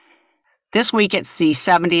This week, it's the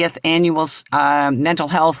 70th annual Mental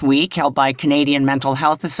Health Week held by Canadian Mental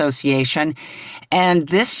Health Association. And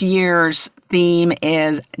this year's theme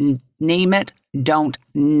is Name It, Don't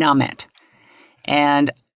Numb It. And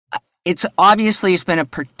it's been a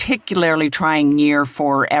particularly trying year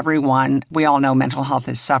for everyone. We all know mental health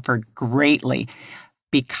has suffered greatly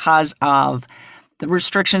because of the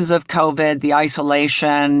restrictions of COVID, the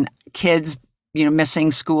isolation, kids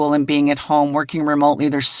missing school and being at home, working remotely.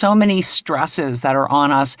 There's so many stresses that are on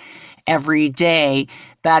us every day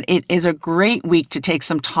that it is a great week to take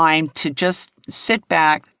some time to just sit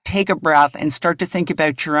back, take a breath, and start to think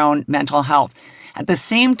about your own mental health. At the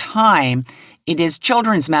same time, it is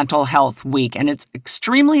Children's Mental Health Week, and it's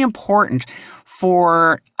extremely important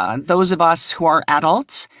for those of us who are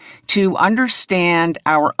adults to understand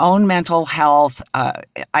our own mental health,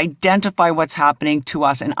 identify what's happening to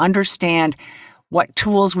us, and understand what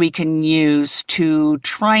tools we can use to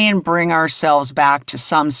try and bring ourselves back to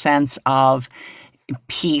some sense of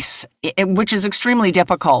peace, which is extremely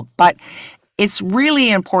difficult. But it's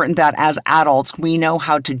really important that as adults, we know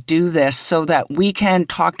how to do this so that we can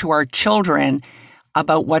talk to our children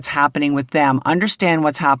about what's happening with them, understand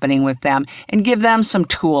what's happening with them, and give them some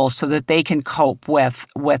tools so that they can cope with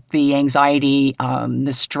the anxiety,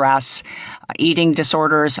 the stress. Eating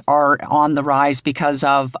disorders are on the rise because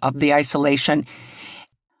of the isolation.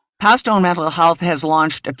 Pathstone Mental Health has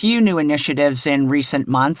launched a few new initiatives in recent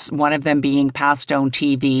months, one of them being Pathstone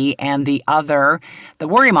TV and the other, The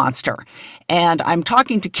Worry Monster. And I'm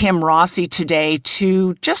talking to Kim Rossi today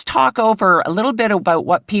to just talk over a little bit about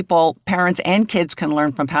what people, parents and kids, can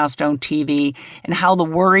learn from Pathstone TV and how The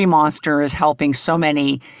Worry Monster is helping so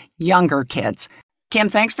many younger kids. Kim,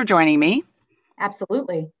 thanks for joining me.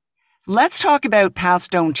 Absolutely. Let's talk about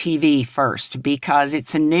Pathstone TV first, because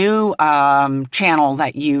it's a new channel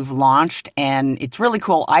that you've launched, and it's really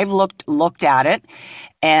cool. I've looked at it,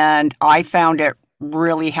 and I found it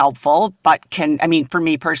really helpful. But for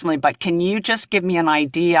me personally, but can you just give me an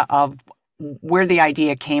idea of where the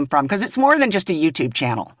idea came from? Because it's more than just a YouTube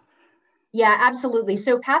channel. Yeah, absolutely.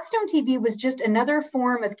 So Pathstone TV was just another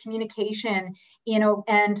form of communication,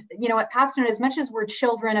 at Pathstone, as much as we're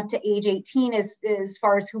children up to age 18, as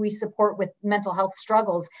far as who we support with mental health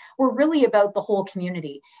struggles, we're really about the whole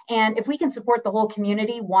community. And if we can support the whole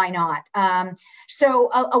community, why not? So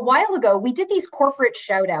a while ago, we did these corporate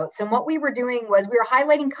shout outs. And what we were doing was we were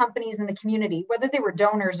highlighting companies in the community, whether they were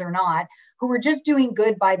donors or not, who were just doing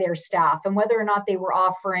good by their staff, and whether or not they were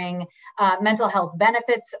offering mental health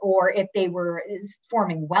benefits, or if they were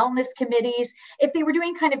forming wellness committees, if they were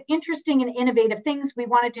doing kind of interesting and innovative things, we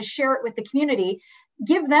wanted to share it with the community,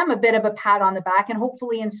 give them a bit of a pat on the back, and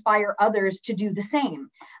hopefully inspire others to do the same.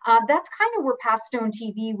 That's kind of where Pathstone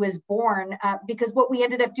TV was born, because what we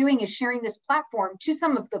ended up doing is sharing this platform to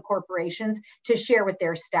some of the corporations to share with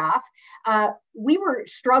their staff. We were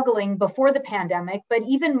struggling before the pandemic, but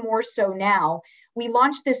even more so now. We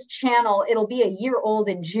launched this channel. It'll be a year old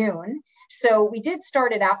in June. So we did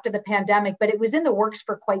start it after the pandemic, but it was in the works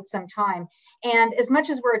for quite some time. And as much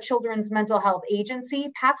as we're a children's mental health agency,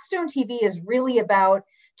 Pathstone TV is really about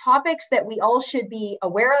topics that we all should be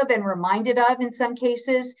aware of and reminded of in some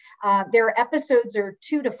cases. Their episodes are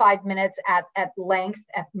 2 to 5 minutes at length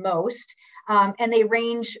at most. And they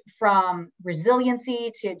range from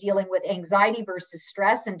resiliency to dealing with anxiety versus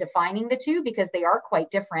stress and defining the two, because they are quite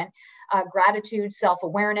different. Gratitude,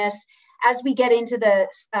 self-awareness. As we get into the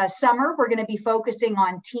summer, we're going to be focusing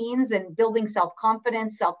on teens and building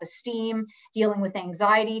self-confidence, self-esteem, dealing with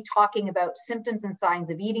anxiety, talking about symptoms and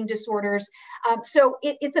signs of eating disorders. So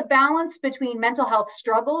it's a balance between mental health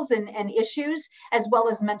struggles and issues, as well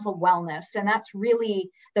as mental wellness. And that's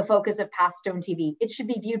really the focus of Pathstone TV. It should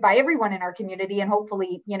be viewed by everyone in our community and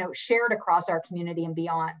hopefully, shared across our community and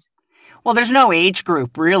beyond. Well, there's no age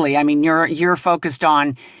group, really. I mean, you're focused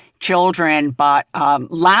on children, but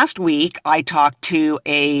last week I talked to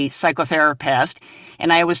a psychotherapist,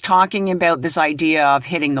 and I was talking about this idea of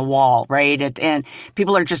hitting the wall, right? And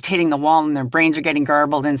people are just hitting the wall and their brains are getting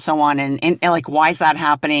garbled and so on. And like, why is that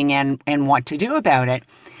happening, and what to do about it?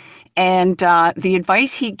 And the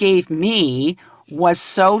advice he gave me was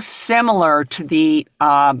so similar to the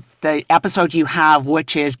episode you have,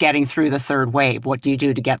 which is getting through the third wave. What do you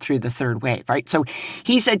do to get through the third wave, right? So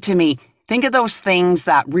he said to me, think of those things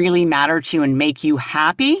that really matter to you and make you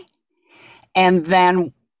happy, and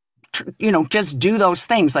then, just do those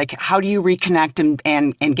things. Like, how do you reconnect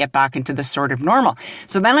and get back into the sort of normal?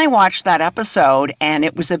 So then I watched that episode, and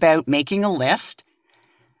it was about making a list,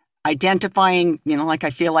 identifying, like I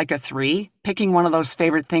feel like a 3, picking one of those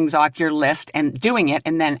favorite things off your list and doing it.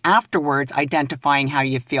 And then afterwards, identifying how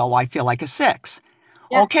you feel. Well, I feel like a 6.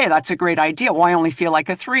 Yeah. okay, that's a great idea. Well, I only feel like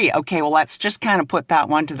a 3. Okay, well, let's just kind of put that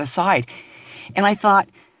one to the side. And I thought,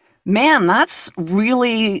 man, that's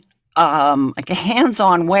really like a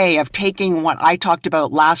hands-on way of taking what I talked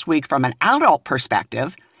about last week from an adult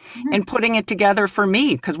perspective Mhm. and putting it together for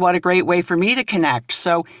me, because what a great way for me to connect.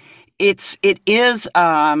 So it is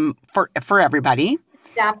for everybody.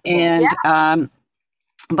 It's adaptable. Yeah. And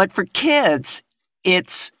but for kids,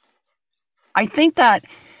 it's I think that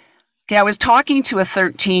okay, I was talking to a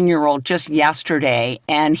 13-year-old just yesterday,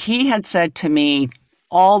 and he had said to me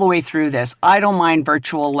all the way through this, I don't mind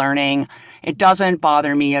virtual learning. It doesn't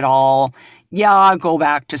bother me at all. Yeah, I'll go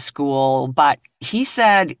back to school. But he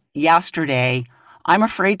said yesterday, I'm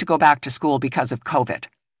afraid to go back to school because of COVID,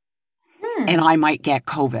 and Hmm. I might get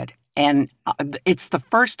COVID. And it's the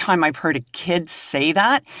first time I've heard a kid say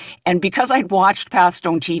that. And because I'd watched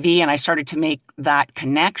Pathstone TV and I started to make that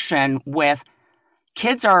connection with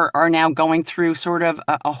kids are now going through sort of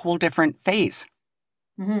a whole different phase.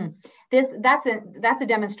 Hmm. That's a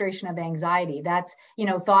demonstration of anxiety. That's,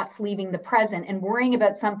 thoughts leaving the present and worrying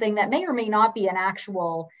about something that may or may not be an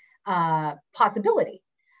actual possibility.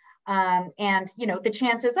 And the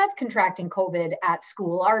chances of contracting COVID at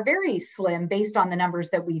school are very slim based on the numbers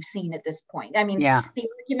that we've seen at this point. I mean, Yeah. the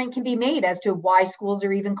argument can be made as to why schools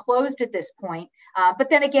are even closed at this point. But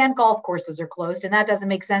then again, golf courses are closed, and that doesn't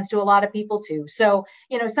make sense to a lot of people too. So,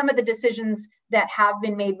 some of the decisions that have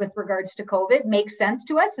been made with regards to COVID make sense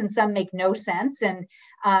to us, and some make no sense. And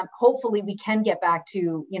hopefully, we can get back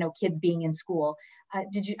to kids being in school.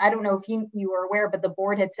 I don't know if you were aware, but the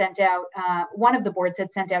board had sent out, one of the boards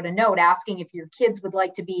had sent out a note asking if your kids would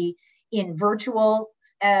like to be in virtual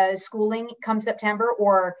schooling come September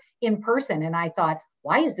or in person. And I thought,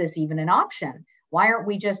 why is this even an option? Why aren't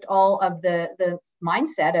we just all of the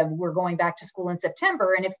mindset of we're going back to school in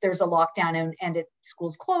September, and if there's a lockdown and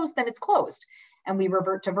school's closed, then it's closed and we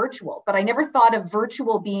revert to virtual. But I never thought of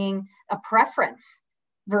virtual being a preference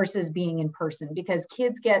versus being in person, because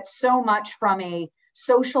kids get so much from a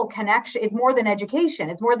social connection. It's more than education.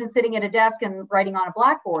 It's more than sitting at a desk and writing on a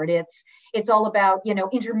blackboard. It's all about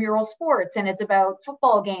intramural sports, and it's about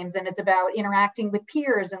football games, and it's about interacting with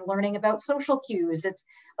peers and learning about social cues.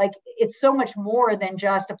 It's so much more than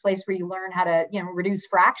just a place where you learn how to reduce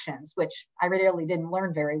fractions, which I really didn't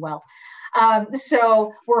learn very well.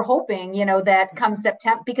 So we're hoping that come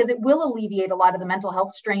September, because it will alleviate a lot of the mental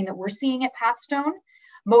health strain that we're seeing at Pathstone.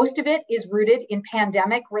 Most of it is rooted in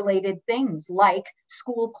pandemic related things like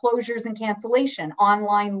school closures and cancellation,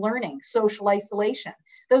 online learning, social isolation.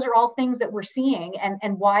 Those are all things that we're seeing,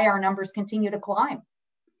 and why our numbers continue to climb.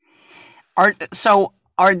 Are some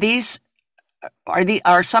of the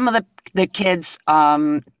kids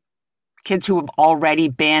who have already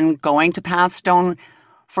been going to Pathstone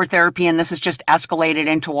for therapy, and this has just escalated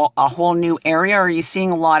into a whole new area? Or are you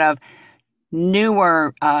seeing a lot of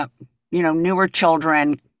newer newer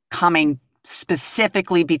children coming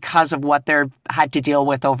specifically because of what they've had to deal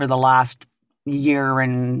with over the last year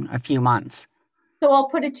and a few months? So I'll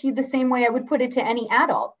put it to you the same way I would put it to any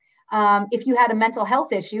adult. If you had a mental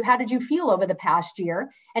health issue, how did you feel over the past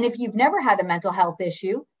year? And if you've never had a mental health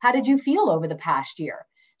issue, how did you feel over the past year?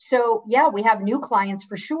 So, yeah, we have new clients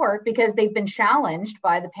for sure because they've been challenged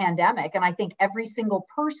by the pandemic. And I think every single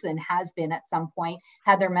person has been at some point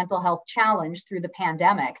had their mental health challenged through the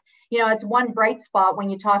pandemic. It's one bright spot when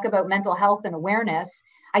you talk about mental health and awareness.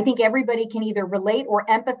 I think everybody can either relate or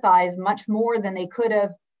empathize much more than they could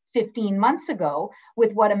have 15 months ago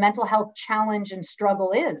with what a mental health challenge and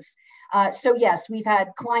struggle is. So yes, we've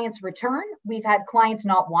had clients return. We've had clients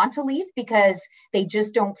not want to leave because they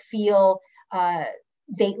just don't feel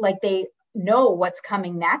they know what's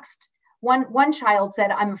coming next. One child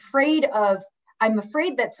said, I'm afraid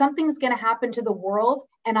that something's going to happen to the world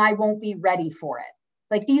and I won't be ready for it.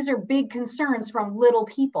 Like, these are big concerns from little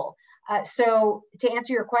people. So to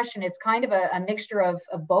answer your question, it's kind of a mixture of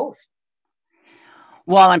both.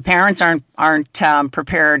 Well, and parents aren't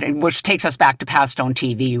prepared, which takes us back to Pathstone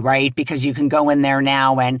TV, right? Because you can go in there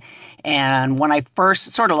now, and when I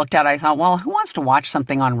first sort of looked at it, I thought, well, who wants to watch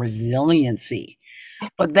something on resiliency?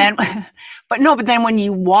 But then, but then when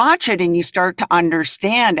you watch it and you start to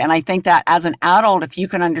understand, and I think that as an adult, if you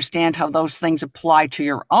can understand how those things apply to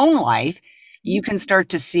your own life, you can start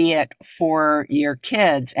to see it for your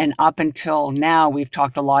kids. And up until now, we've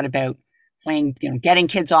talked a lot about playing, getting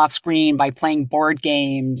kids off screen by playing board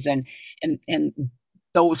games and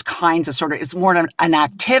those kinds of sort of, it's more an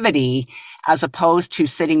activity as opposed to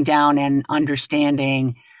sitting down and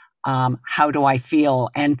understanding how do I feel?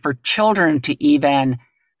 And for children to even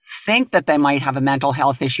think that they might have a mental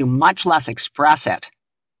health issue, much less express it,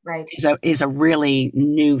 Right. is a really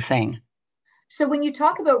new thing. So when you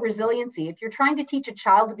talk about resiliency, if you're trying to teach a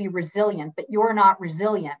child to be resilient, but you're not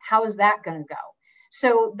resilient, how is that going to go?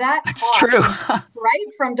 So that That's talk, true. right,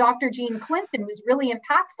 from Dr. Jean Clinton was really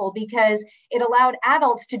impactful because it allowed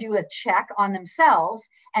adults to do a check on themselves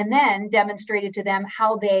and then demonstrated to them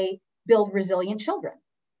how they build resilient children.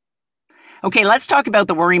 Okay, let's talk about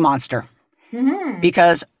the worry monster, Mm-hmm.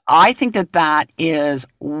 because I think that that is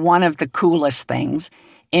one of the coolest things.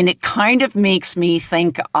 And it kind of makes me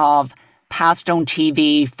think of Pathstone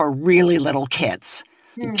TV for really little kids.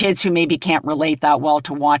 Hmm. Kids who maybe can't relate that well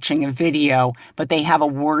to watching a video, but they have a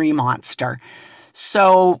worry monster.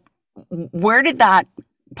 So where did that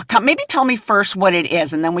come? Maybe tell me first what it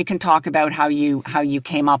is, and then we can talk about how you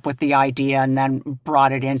came up with the idea and then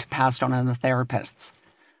brought it into Pathstone and the therapists.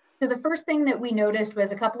 So the first thing that we noticed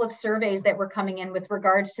was a couple of surveys that were coming in with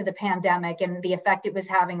regards to the pandemic and the effect it was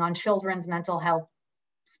having on children's mental health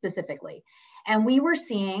specifically. And we were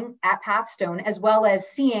seeing at Pathstone, as well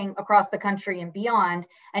as seeing across the country and beyond,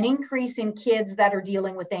 an increase in kids that are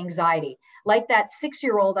dealing with anxiety. Like that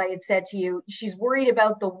 6-year-old I had said to you, she's worried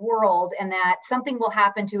about the world and that something will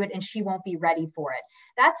happen to it and she won't be ready for it.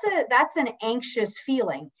 That's an anxious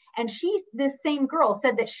feeling. And this same girl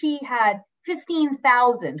said that she had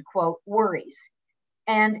 15,000 quote worries.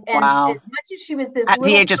 And Wow. as much as she was this At the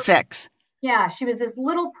little age of 6. yeah, she was this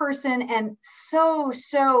little person and so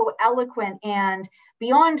eloquent and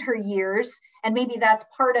beyond her years. And maybe that's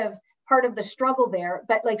part of the struggle there,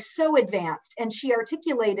 but like so advanced. And she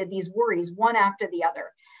articulated these worries one after the other.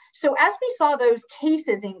 So as we saw those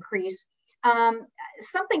cases increase,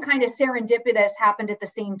 something kind of serendipitous happened at the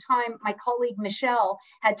same time. My colleague Michelle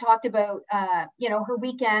had talked about, her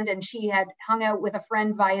weekend, and she had hung out with a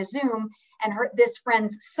friend via Zoom, and this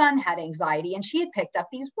friend's son had anxiety, and she had picked up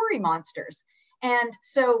these worry monsters. And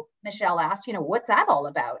so Michelle asked, what's that all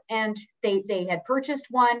about? And they had purchased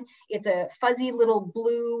one. It's a fuzzy little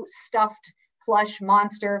blue stuffed plush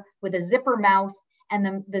monster with a zipper mouth.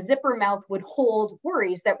 And the zipper mouth would hold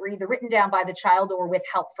worries that were either written down by the child or with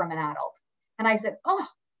help from an adult. And I said, oh,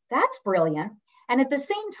 that's brilliant. And at the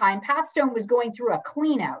same time, Pathstone was going through a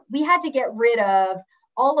clean out. We had to get rid of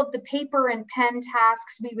all of the paper and pen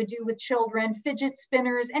tasks we would do with children, fidget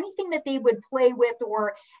spinners, anything that they would play with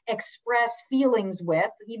or express feelings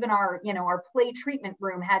with. Even our play treatment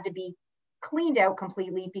room had to be cleaned out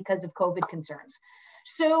completely because of COVID concerns.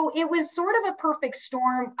 So it was sort of a perfect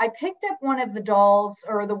storm. I picked up one of the dolls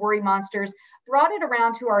or the worry monsters, brought it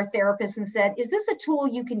around to our therapist and said, is this a tool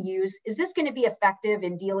you can use? Is this going to be effective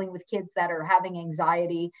in dealing with kids that are having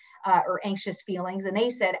anxiety or anxious feelings? And they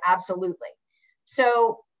said, absolutely.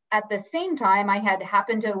 So at the same time, I had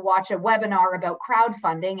happened to watch a webinar about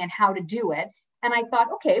crowdfunding and how to do it. And I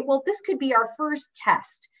thought, okay, well, this could be our first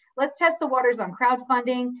test. Let's test the waters on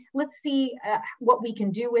crowdfunding. Let's see what we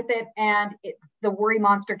can do with it. And the Worry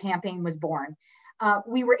Monster campaign was born.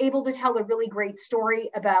 We were able to tell a really great story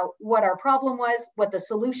about what our problem was, what the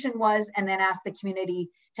solution was, and then ask the community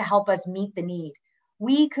to help us meet the need.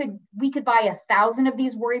 We could buy 1,000 of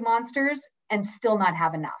these Worry Monsters and still not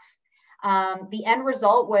have enough. The end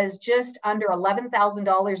result was just under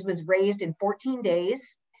 $11,000 was raised in 14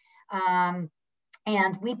 days.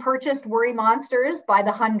 And we purchased Worry Monsters by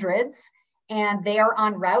the hundreds, and they are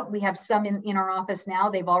en route. We have some in our office now.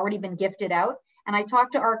 They've already been gifted out. And I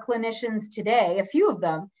talked to our clinicians today, a few of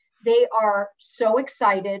them. They are so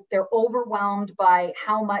excited. They're overwhelmed by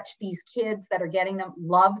how much these kids that are getting them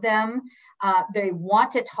love them. They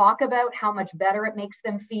want to talk about how much better it makes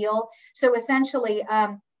them feel. So essentially,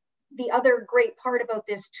 the other great part about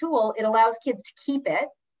this tool, it allows kids to keep it.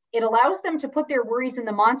 It allows them to put their worries in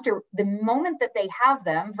the monster the moment that they have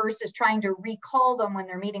them versus trying to recall them when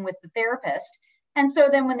they're meeting with the therapist. And so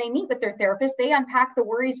then when they meet with their therapist, they unpack the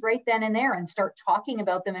worries right then and there and start talking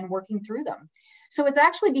about them and working through them. So it's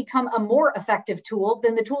actually become a more effective tool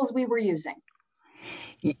than the tools we were using.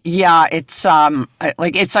 Yeah, it's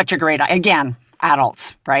it's such a great, again,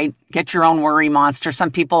 adults, right? Get your own worry monster.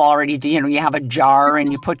 Some people already do, you have a jar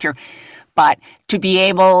and you put but to be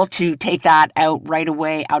able to take that out right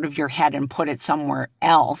away out of your head and put it somewhere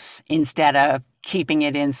else instead of keeping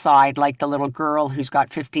it inside, like the little girl who's got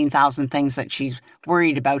 15,000 things that she's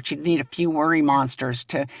worried about. She'd need a few worry monsters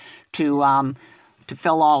to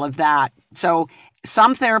fill all of that. So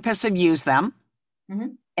some therapists have used them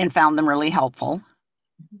and found them really helpful.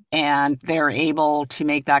 And they're able to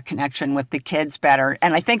make that connection with the kids better.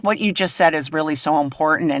 And I think what you just said is really so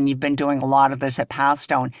important, and you've been doing a lot of this at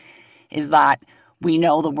Pathstone, is that we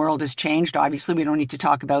know the world has changed. Obviously, we don't need to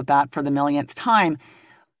talk about that for the millionth time.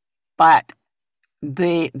 But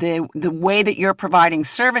the way that you're providing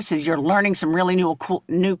services, you're learning some really new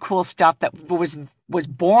cool stuff that was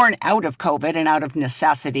born out of COVID and out of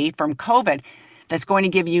necessity from COVID, that's going to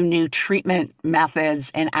give you new treatment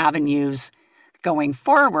methods and avenues going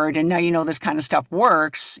forward. And now you know this kind of stuff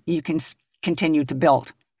works, you can continue to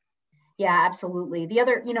build. Yeah, absolutely. The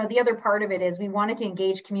other part of it is we wanted to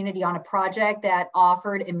engage community on a project that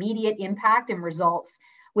offered immediate impact and results,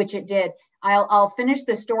 which it did. I'll finish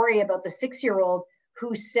the story about the 6-year-old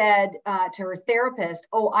who said to her therapist,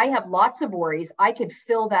 "Oh, I have lots of worries. I could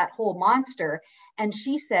fill that whole monster." And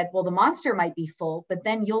she said, "Well, the monster might be full, but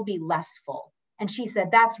then you'll be less full." And she said,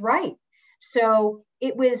 "That's right." So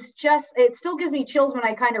it still gives me chills when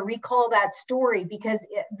I kind of recall that story, because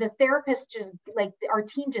the therapist just, like, our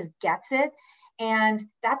team just gets it. And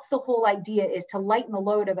that's the whole idea, is to lighten the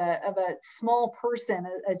load of a small person,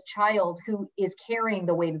 a child who is carrying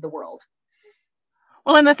the weight of the world.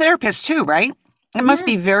 Well, and the therapist too, right? It must Mm-hmm.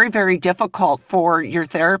 be very, very difficult for your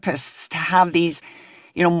therapists to have these,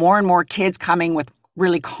 more and more kids coming with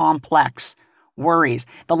really complex worries.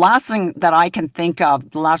 The last thing that I can think of,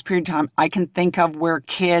 the last period of time I can think of where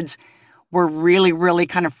kids were really, really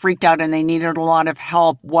kind of freaked out and they needed a lot of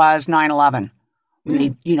help was 9/11.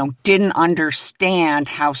 They, didn't understand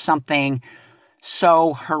how something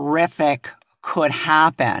so horrific could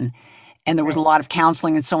happen. And there was a Right. lot of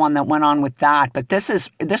counseling and so on that went on with that. But this is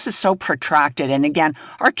so protracted. And again,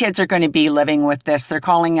 our kids are going to be living with this. They're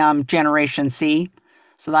calling Generation C.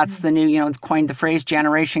 So that's the new, coined the phrase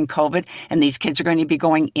Generation COVID. And these kids are going to be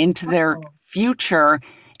going into their Oh, future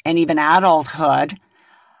and even adulthood,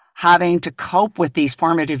 having to cope with these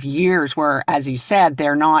formative years where, as you said,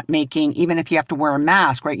 they're not making, even if you have to wear a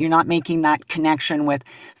mask, right? You're not making that connection with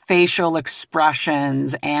facial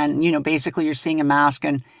expressions. And, basically you're seeing a mask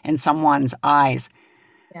in someone's eyes.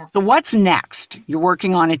 yeah. So what's next? You're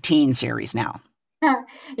working on a teen series now.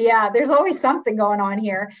 Yeah, there's always something going on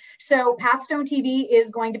here. So Pathstone TV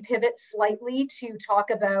is going to pivot slightly to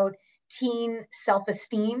talk about teen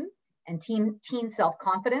self-esteem and teen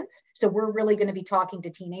self-confidence. So we're really going to be talking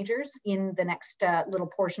to teenagers in the next little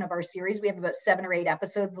portion of our series. We have about 7 or 8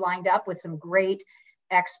 episodes lined up with some great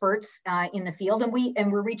experts in the field,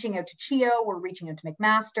 and we're reaching out to CHEO, we're reaching out to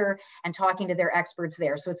McMaster, and talking to their experts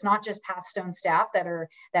there. So it's not just Pathstone staff that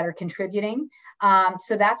are contributing.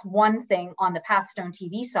 So that's one thing on the Pathstone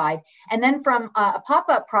TV side. And then from a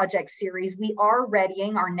pop-up project series, we are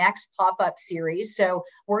readying our next pop-up series. So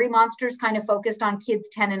Worry Monsters kind of focused on kids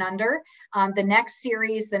 10 and under. The next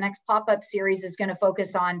pop-up series is going to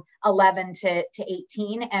focus on 11 to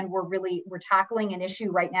 18. And we're tackling an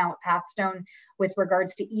issue right now at Pathstone with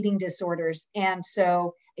regards to eating disorders. And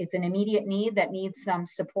so it's an immediate need that needs some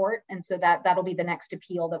support. And so that'll be the next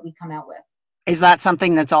appeal that we come out with. Is that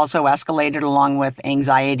something that's also escalated along with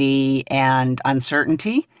anxiety and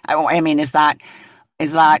uncertainty? I mean, is that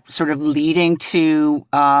sort of leading to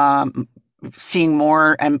seeing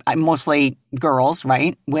more, and mostly girls,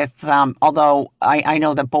 right? With although I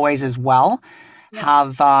know that boys as well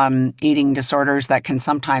have eating disorders that can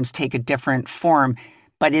sometimes take a different form.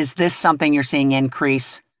 But is this something you're seeing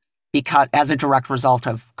increase because as a direct result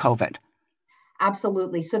of COVID?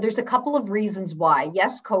 Absolutely. So there's a couple of reasons why.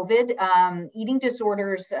 Yes, COVID, eating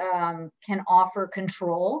disorders can offer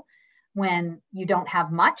control when you don't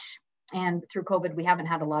have much. And through COVID, we haven't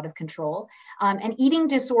had a lot of control. And eating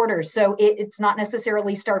disorders, so it's not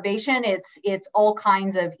necessarily starvation, it's all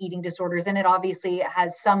kinds of eating disorders. And it obviously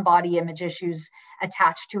has some body image issues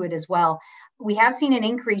attached to it as well. We have seen an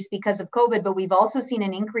increase because of COVID, but we've also seen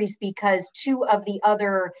an increase because 2 of the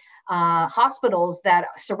other hospitals that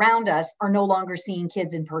surround us are no longer seeing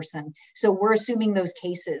kids in person. So we're assuming those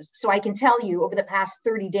cases. So I can tell you over the past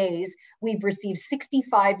 30 days, we've received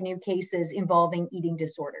 65 new cases involving eating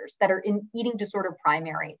disorders that are in eating disorder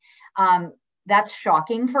primary. That's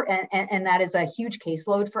shocking and that is a huge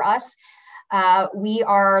caseload for us. We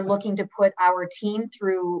are looking to put our team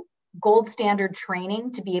through gold standard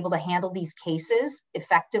training to be able to handle these cases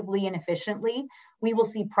effectively and efficiently. We will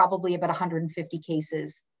see probably about 150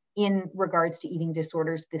 cases in regards to eating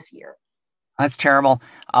disorders this year. That's terrible.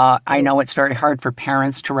 I know it's very hard for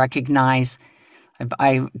parents to recognize.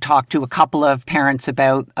 I talked to a couple of parents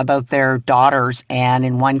about their daughters, and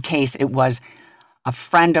in one case, it was a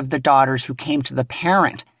friend of the daughters who came to the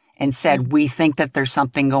parent and said, "We think that there's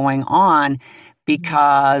something going on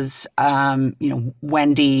because,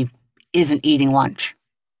 Wendy isn't eating lunch."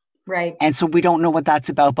 Right. And so we don't know what that's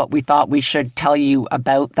about, but we thought we should tell you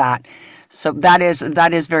about that. So that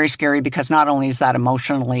is very scary, because not only is that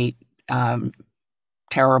emotionally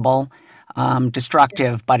terrible,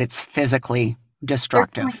 destructive, but it's physically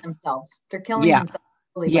destructive. They're killing themselves. Yeah.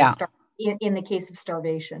 Really, by Yeah. in the case of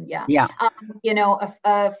starvation. Yeah. Yeah.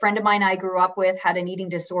 A friend of mine I grew up with had an eating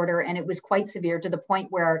disorder, and it was quite severe to the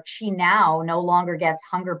point where she now no longer gets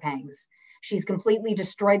hunger pangs. She's completely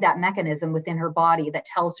destroyed that mechanism within her body that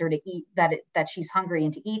tells her to eat, that she's hungry,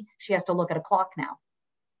 and to eat, she has to look at a clock now.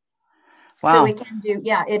 So Wow. it can do,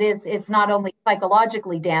 yeah, it's not only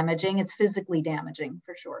psychologically damaging, it's physically damaging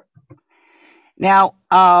for sure. Now,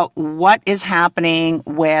 what is happening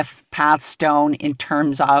with Pathstone in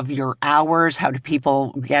terms of your hours? How do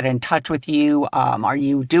people get in touch with you? Are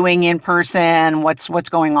you doing in person? What's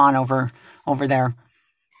going on over there?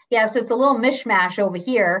 Yeah, so it's a little mishmash over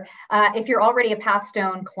here. If you're already a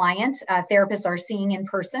Pathstone client, therapists are seeing in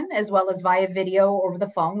person as well as via video or over the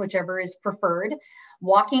phone, whichever is preferred.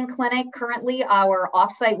 Walk-in clinic, currently our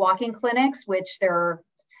offsite walk-in clinics, which there are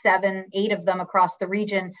 7, 8 of them across the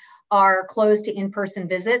region, are closed to in-person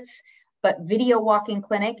visits. But video walk-in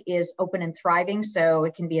clinic is open and thriving, so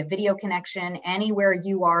it can be a video connection anywhere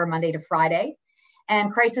you are Monday to Friday.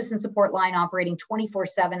 And crisis and support line operating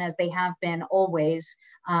 24/7 as they have been always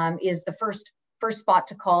is the first spot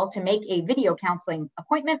to call to make a video counseling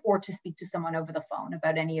appointment or to speak to someone over the phone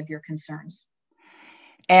about any of your concerns.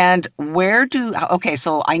 And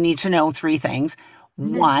so I need to know 3 things.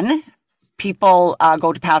 Mm-hmm. 1, people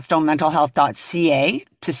go to pathstonementalhealth.ca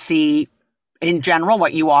to see in general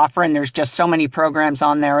what you offer, and there's just so many programs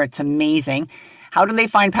on there. It's amazing. How do they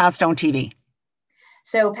find Pathstone TV?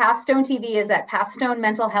 So Pathstone TV is at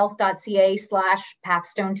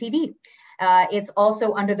pathstonementalhealth.ca/Pathstone TV. It's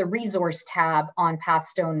also under the resource tab on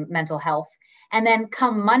Pathstone Mental Health. And then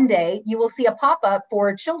come Monday, you will see a pop-up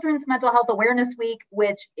for Children's Mental Health Awareness Week,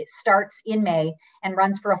 which it starts in May and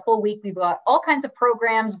runs for a full week. We've got all kinds of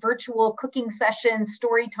programs, virtual cooking sessions,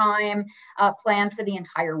 story time planned for the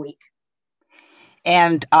entire week.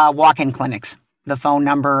 And walk-in clinics, the phone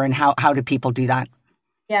number, and how do people do that?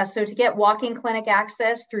 Yeah, so to get walk-in clinic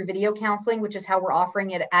access through video counseling, which is how we're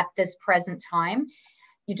offering it at this present time,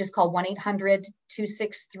 you just call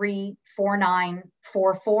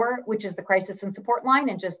 1-800-263-4944, which is the crisis and support line,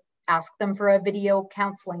 and just ask them for a video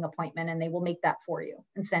counseling appointment, and they will make that for you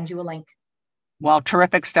and send you a link. Well,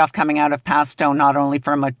 terrific stuff coming out of Pathstone, not only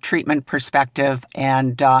from a treatment perspective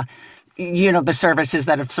and the services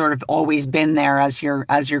that have sort of always been there as your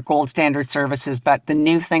gold standard services, but the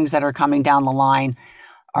new things that are coming down the line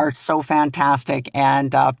are so fantastic.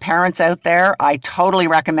 And parents out there, I totally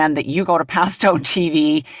recommend that you go to Pathstone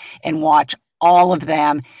TV and watch all of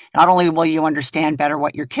them. Not only will you understand better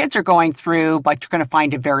what your kids are going through, but you're going to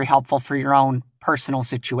find it very helpful for your own personal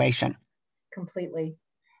situation. Completely.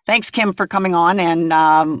 Thanks, Kim, for coming on, and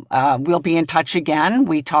we'll be in touch again.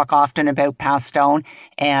 We talk often about Pathstone,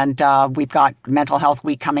 and we've got Mental Health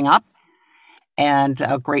Week coming up, and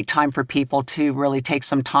a great time for people to really take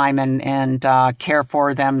some time and care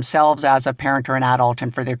for themselves as a parent or an adult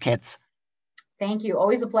and for their kids. Thank you.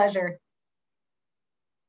 Always a pleasure.